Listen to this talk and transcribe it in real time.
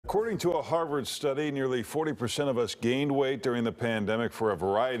According to a Harvard study, nearly 40% of us gained weight during the pandemic for a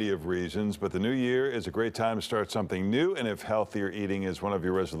variety of reasons. But the new year is a great time to start something new. And if healthier eating is one of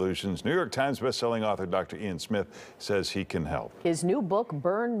your resolutions, New York Times bestselling author Dr. Ian Smith says he can help. His new book,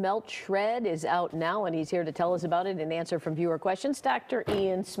 Burn, Melt, Shred, is out now, and he's here to tell us about it and answer from viewer questions. Dr.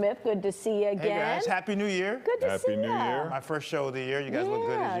 Ian Smith, good to see you again. Hey guys, Happy New Year. Good to see you. Happy New Year. My first show of the year. You guys look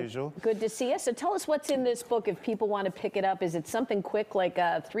good as usual. Good to see you. So tell us what's in this book if people want to pick it up. Is it something quick like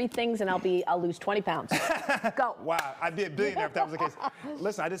 3 things and I'll lose 20 pounds? Go. Wow, I'd be a billionaire if that was the case.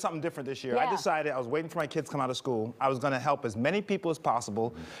 Listen, I did something different this year. Yeah. I decided I was waiting for my kids to come out of school. I was going to help as many people as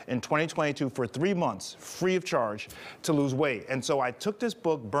possible in 2022 for 3 months, free of charge, to lose weight. And so I took this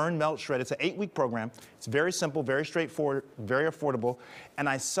book, Burn, Melt, Shred. It's an 8-week program. It's very simple, very straightforward, very affordable. And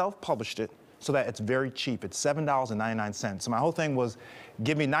I self-published it so that it's very cheap. It's $7.99. So my whole thing was,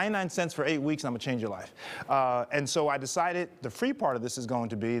 give me 99 cents for 8 weeks and I'm gonna change your life. And so I decided the free part of this is going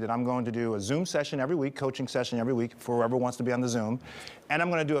to be that I'm going to do a Zoom session every week, coaching session every week for whoever wants to be on the Zoom. And I'm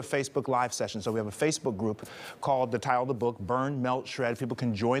gonna do a Facebook Live session. So we have a Facebook group called, the title of the book, Burn, Melt, Shred. People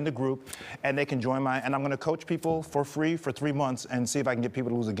can join the group and they can join and I'm gonna coach people for free for 3 months and see if I can get people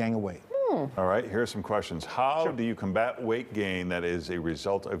to lose a gang of weight. All right, here are some questions. How do you combat weight gain that is a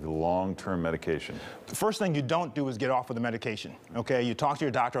result of long-term medication? The first thing you don't do is get off of the medication, okay? You talk to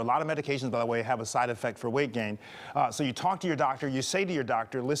your doctor. A lot of medications, by the way, have a side effect for weight gain. So you talk to your doctor, you say to your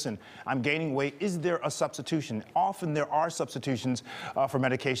doctor, listen, I'm gaining weight. Is there a substitution? Often there are substitutions for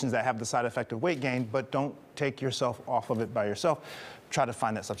medications that have the side effect of weight gain, but don't take yourself off of it by yourself. Try to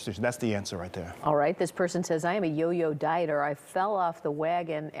find that substitution. That's the answer right there. All right, this person says, I am a yo-yo dieter. I fell off the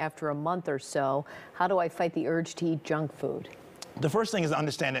wagon after a month or so. How do I fight the urge to eat junk food? The first thing is to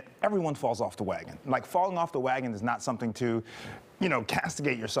understand that everyone falls off the wagon. Like, falling off the wagon is not something to,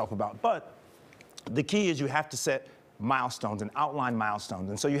 castigate yourself about. But the key is you have to set milestones and outline milestones.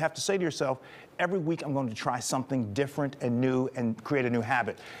 And so you have to say to yourself, every week I'm going to try something different and new and create a new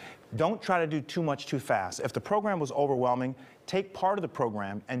habit. Don't try to do too much too fast. If the program was overwhelming, take part of the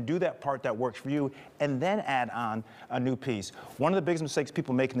program and do that part that works for you and then add on a new piece. One of the biggest mistakes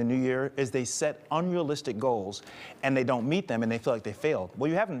people make in the new year is they set unrealistic goals and they don't meet them and they feel like they failed.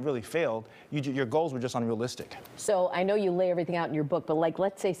 Well, you haven't really failed. Your goals were just unrealistic. So I know you lay everything out in your book, but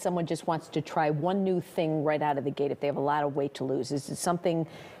let's say someone just wants to try one new thing right out of the gate if they have a lot of weight to lose. Is it something,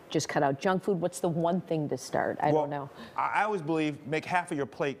 just cut out junk food? What's the one thing to start? I don't know. I always believe make half of your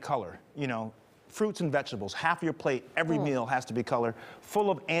plate color, fruits and vegetables. Half of your plate, every meal has to be color, full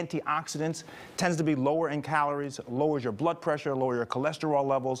of antioxidants, tends to be lower in calories, lowers your blood pressure, lower your cholesterol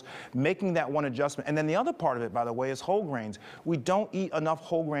levels, making that one adjustment. And then the other part of it, by the way, is whole grains. We don't eat enough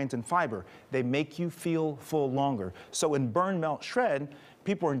whole grains and fiber. They make you feel full longer. So in Burn, Melt, Shred,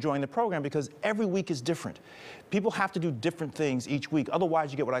 people are enjoying the program because every week is different. People have to do different things each week.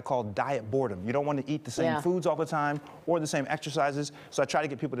 Otherwise, you get what I call diet boredom. You don't want to eat the same foods all the time or the same exercises. So I try to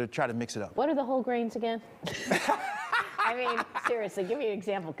get people to try to mix it up. What are the whole grains again? I mean, seriously, give me an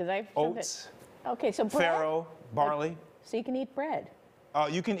example because I've... Oats. Okay, so bread? Farro, barley. So you can eat bread.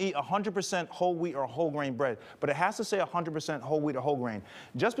 You can eat 100% whole wheat or whole grain bread, but it has to say 100% whole wheat or whole grain.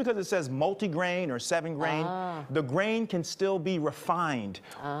 Just because it says multi-grain or 7-grain, the grain can still be refined.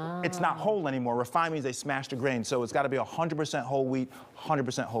 It's not whole anymore. Refined means they smashed the grain, so it's got to be 100% whole wheat,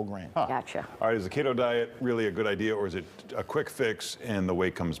 100% whole grain. Gotcha. All right, is the keto diet really a good idea, or is it a quick fix and the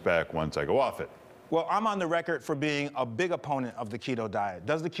weight comes back once I go off it? Well, I'm on the record for being a big opponent of the keto diet.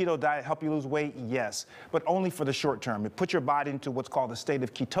 Does the keto diet help you lose weight? Yes, but only for the short term. It puts your body into what's called a state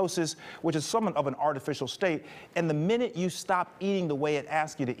of ketosis, which is somewhat of an artificial state. And the minute you stop eating the way it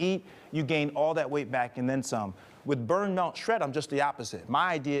asks you to eat, you gain all that weight back and then some. With Burn, Melt, Shred, I'm just the opposite.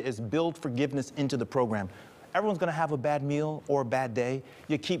 My idea is build forgiveness into the program. Everyone's gonna have a bad meal or a bad day.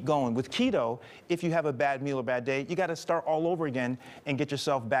 You keep going. With keto, if you have a bad meal or bad day, you gotta start all over again and get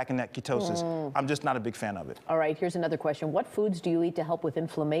yourself back in that ketosis. I'm just not a big fan of it. All right, here's another question. What foods do you eat to help with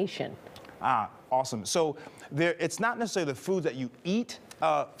inflammation? Awesome. So it's not necessarily the foods that you eat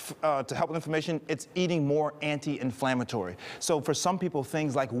to help with inflammation, it's eating more anti-inflammatory. So for some people,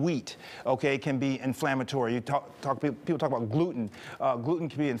 things like wheat, okay, can be inflammatory. People talk about gluten. Gluten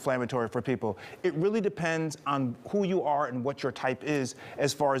can be inflammatory for people. It really depends on who you are and what your type is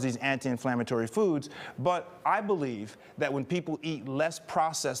as far as these anti-inflammatory foods. But I believe that when people eat less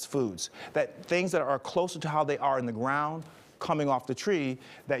processed foods, that things that are closer to how they are in the ground, coming off the tree,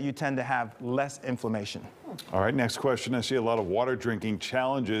 that you tend to have less inflammation. All right, next question. I see a lot of water drinking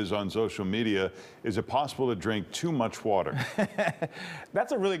challenges on social media. Is it possible to drink too much water?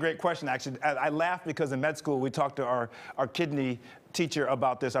 That's a really great question, actually. I laugh because in med school, we talked to our kidney teacher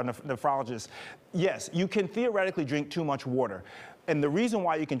about this, our nephrologist. Yes, you can theoretically drink too much water. And the reason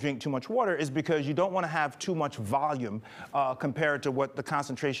why you can drink too much water is because you don't want to have too much volume compared to what the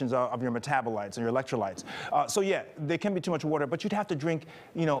concentrations are of your metabolites and your electrolytes. So yeah, there can be too much water, but you'd have to drink,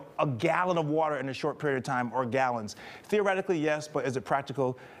 you know, a gallon of water in a short period of time, or gallons. Theoretically, yes, but is it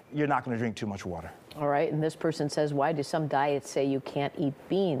practical? You're not going to drink too much water. All right, and this person says, why do some diets say you can't eat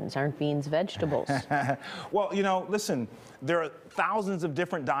beans? Aren't beans vegetables? Well, you know, listen, there are thousands of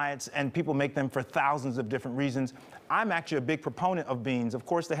different diets and people make them for thousands of different reasons. I'm actually a big proponent of beans. Of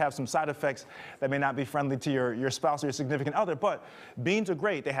course, they have some side effects that may not be friendly to your spouse or your significant other, but beans are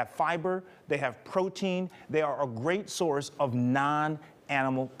great. They have fiber, they have protein, they are a great source of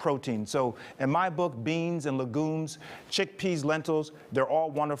non-animal protein. So in my book, beans and legumes, chickpeas, lentils, they're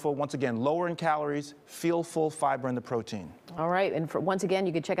all wonderful. Once again, lower in calories, feel full fiber in the protein. All right, and once again,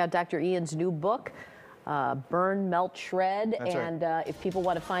 you can check out Dr. Ian's new book, Burn, Melt, Shred. That's and right. If people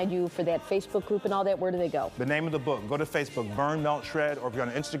want to find you for that Facebook group and all that, where do they go? The name of the book, go to Facebook, Burn, Melt, Shred, or if you're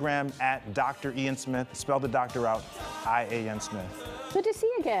on Instagram, at Dr. Ian Smith, spell the doctor out, I-A-N Smith. Good to see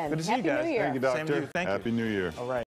you again. Good to see you Happy guys. New Year. Thank you, Same to Doctor. you. Thank you. Happy New Year. All right.